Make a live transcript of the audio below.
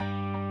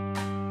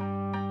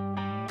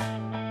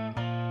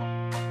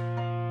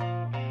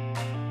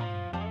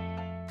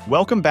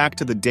Welcome back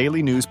to the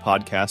daily news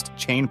podcast,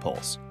 Chain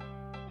Pulse.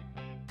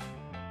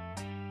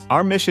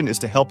 Our mission is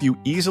to help you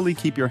easily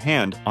keep your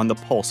hand on the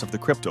pulse of the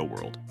crypto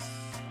world.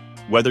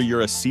 Whether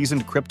you're a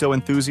seasoned crypto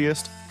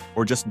enthusiast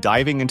or just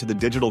diving into the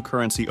digital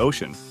currency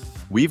ocean,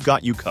 we've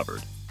got you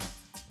covered.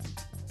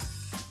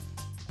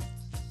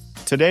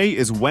 Today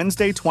is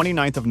Wednesday,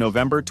 29th of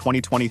November,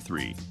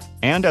 2023.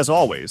 And as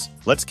always,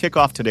 let's kick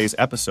off today's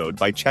episode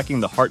by checking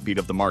the heartbeat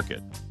of the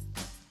market.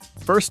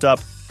 First up,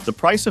 the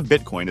price of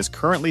Bitcoin is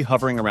currently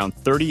hovering around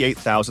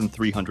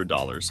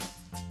 $38,300,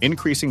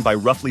 increasing by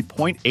roughly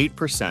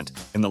 0.8%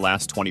 in the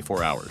last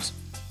 24 hours.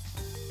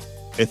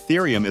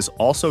 Ethereum is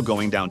also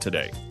going down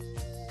today.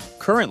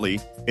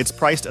 Currently, it's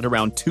priced at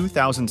around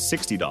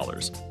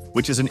 $2,060,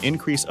 which is an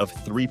increase of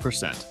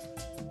 3%.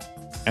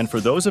 And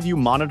for those of you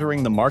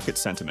monitoring the market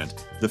sentiment,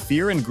 the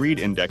Fear and Greed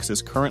Index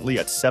is currently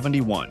at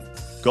 71,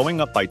 going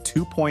up by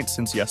 2 points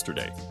since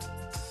yesterday.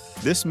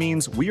 This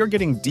means we are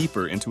getting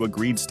deeper into a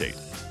greed state.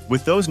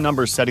 With those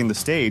numbers setting the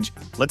stage,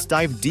 let's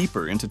dive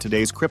deeper into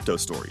today's crypto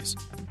stories.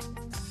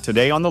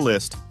 Today on the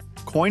list,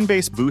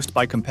 Coinbase boost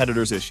by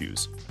competitors'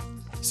 issues.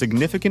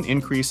 Significant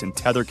increase in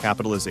Tether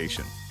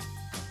capitalization.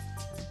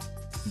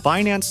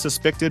 Binance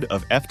suspected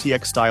of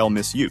FTX-Style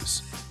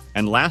misuse.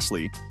 And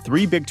lastly,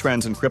 3 big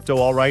trends in crypto.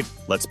 All right,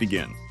 let's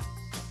begin.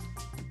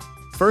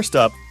 First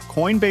up,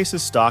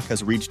 Coinbase's stock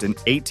has reached an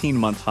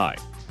 18-month high,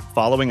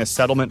 following a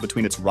settlement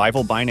between its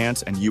rival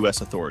Binance and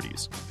U.S.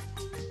 authorities.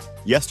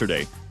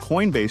 Yesterday,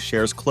 Coinbase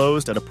shares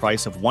closed at a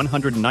price of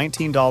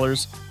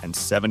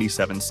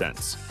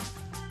 $119.77.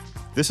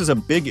 This is a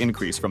big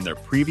increase from their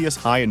previous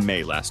high in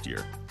May last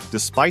year.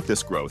 Despite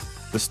this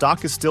growth, the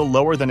stock is still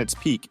lower than its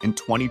peak in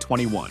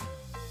 2021.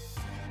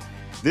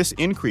 This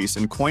increase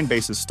in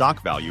Coinbase's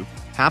stock value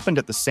happened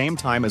at the same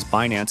time as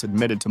Binance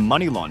admitted to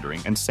money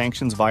laundering and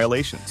sanctions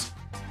violations.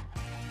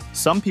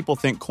 Some people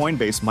think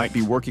Coinbase might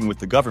be working with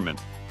the government,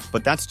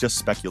 but that's just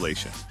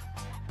speculation.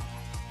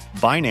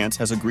 Binance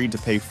has agreed to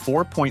pay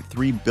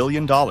 $4.3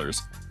 billion,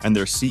 and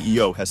their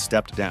CEO has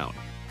stepped down.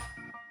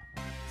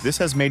 This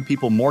has made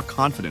people more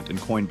confident in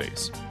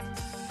Coinbase.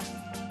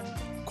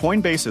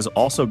 Coinbase is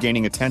also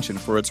gaining attention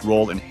for its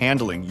role in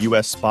handling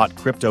U.S. spot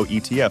crypto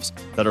ETFs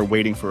that are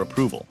waiting for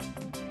approval.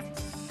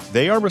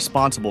 They are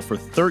responsible for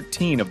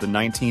 13 of the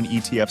 19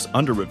 ETFs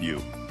under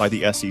review by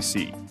the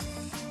SEC.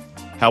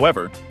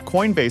 However,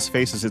 Coinbase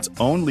faces its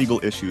own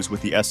legal issues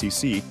with the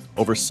SEC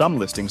over some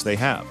listings they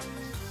have.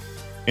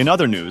 In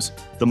other news,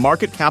 the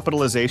market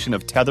capitalization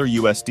of Tether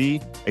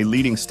USD, a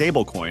leading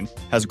stablecoin,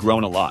 has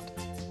grown a lot.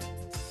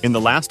 In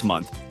the last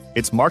month,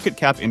 its market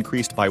cap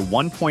increased by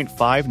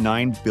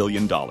 $1.59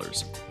 billion.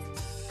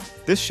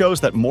 This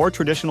shows that more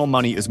traditional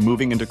money is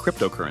moving into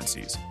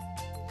cryptocurrencies.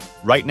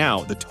 Right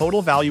now, the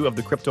total value of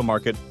the crypto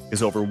market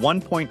is over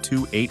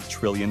 $1.28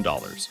 trillion.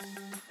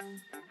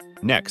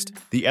 Next,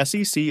 the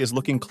SEC is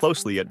looking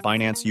closely at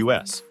Binance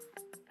US.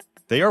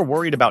 They are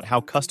worried about how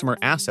customer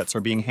assets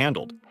are being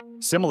handled,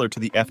 similar to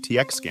the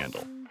FTX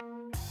scandal.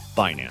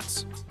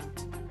 Binance.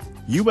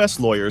 U.S.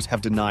 lawyers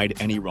have denied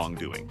any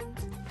wrongdoing.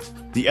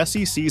 The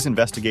SEC's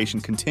investigation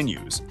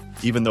continues,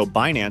 even though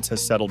Binance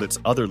has settled its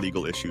other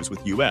legal issues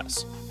with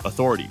U.S.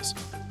 authorities.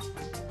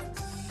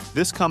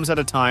 This comes at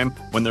a time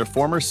when their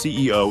former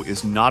CEO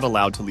is not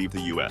allowed to leave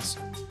the U.S.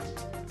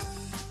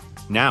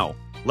 Now,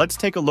 let's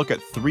take a look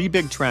at 3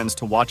 big trends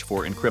to watch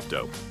for in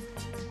crypto.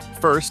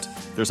 First,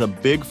 there's a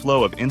big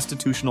flow of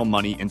institutional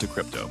money into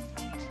crypto.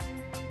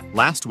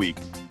 Last week,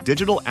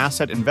 digital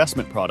asset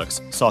investment products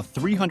saw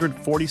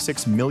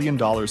 $346 million in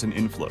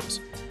inflows.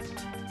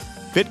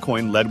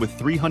 Bitcoin led with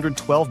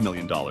 $312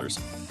 million,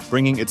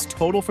 bringing its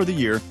total for the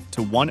year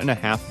to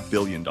 $1.5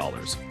 billion.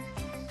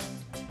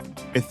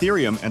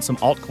 Ethereum and some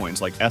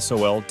altcoins like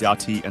SOL,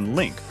 DAOT, and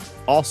Link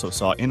also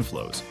saw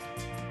inflows.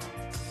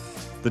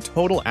 The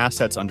total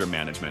assets under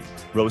management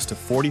rose to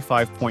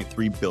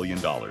 $45.3 billion,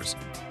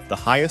 the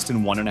highest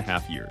in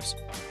 1.5 years.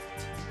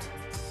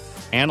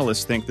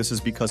 Analysts think this is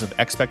because of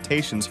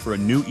expectations for a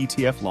new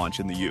ETF launch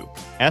in the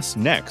U.S.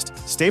 Next,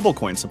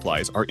 stablecoin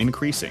supplies are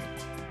increasing.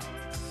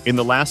 In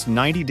the last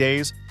 90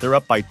 days, they're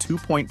up by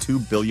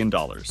 $2.2 billion.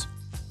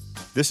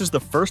 This is the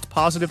first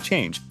positive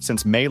change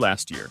since May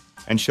last year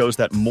and shows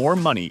that more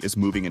money is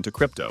moving into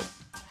crypto.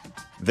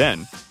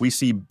 Then, we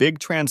see big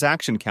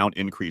transaction count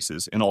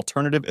increases in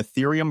alternative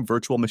Ethereum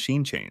virtual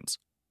machine chains.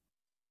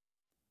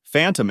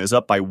 Phantom is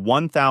up by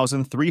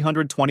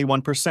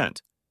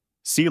 1,321%.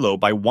 CeeLo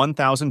by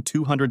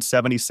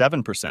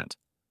 1,277%,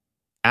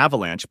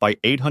 Avalanche by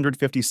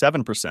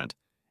 857%,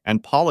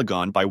 and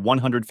Polygon by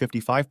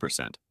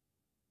 155%.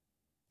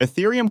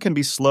 Ethereum can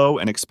be slow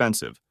and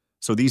expensive,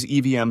 so these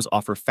EVMs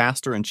offer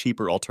faster and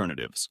cheaper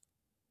alternatives.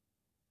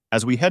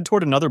 As we head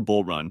toward another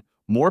bull run,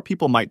 more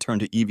people might turn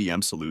to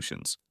EVM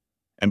solutions.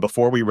 And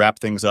before we wrap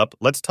things up,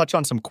 let's touch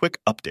on some quick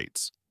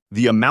updates.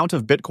 The amount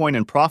of Bitcoin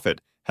in profit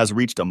has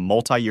reached a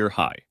multi-year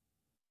high.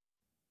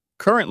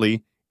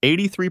 Currently,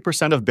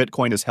 83% of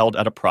Bitcoin is held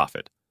at a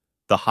profit,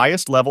 the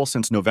highest level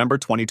since November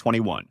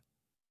 2021.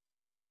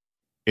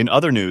 In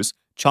other news,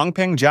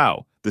 Changpeng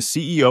Zhao, the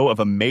CEO of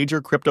a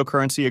major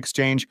cryptocurrency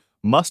exchange,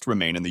 must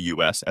remain in the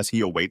U.S. as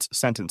he awaits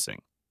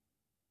sentencing.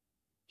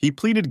 He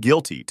pleaded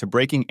guilty to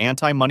breaking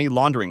anti-money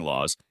laundering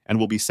laws and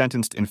will be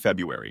sentenced in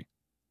February.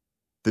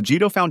 The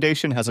Jito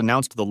Foundation has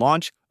announced the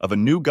launch of a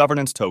new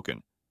governance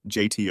token,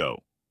 JTO.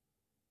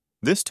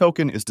 This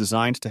token is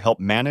designed to help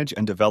manage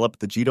and develop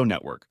the Jito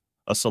network,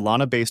 a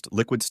Solana-based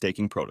liquid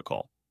staking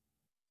protocol.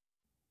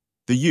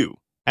 The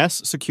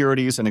U.S.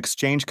 Securities and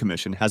Exchange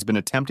Commission has been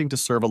attempting to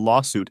serve a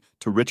lawsuit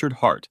to Richard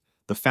Hart,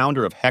 the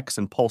founder of Hex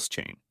and Pulse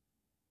Chain.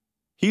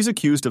 He's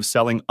accused of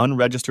selling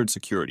unregistered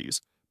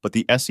securities, but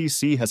the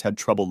SEC has had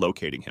trouble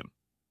locating him.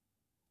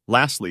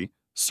 Lastly,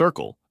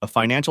 Circle, a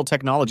financial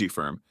technology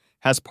firm,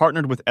 has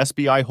partnered with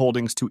SBI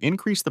Holdings to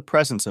increase the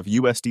presence of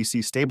USDC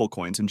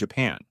stablecoins in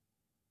Japan.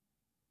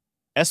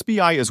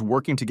 SBI is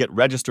working to get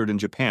registered in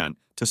Japan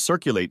to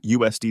circulate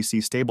USDC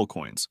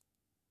stablecoins.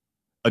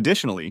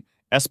 Additionally,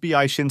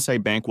 SBI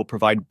Shinsei Bank will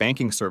provide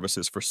banking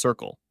services for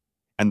Circle.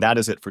 And that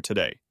is it for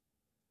today.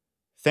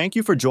 Thank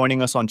you for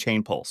joining us on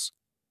Chain Pulse.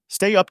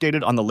 Stay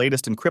updated on the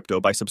latest in crypto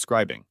by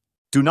subscribing.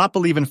 Do not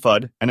believe in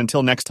FUD, and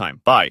until next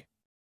time, bye.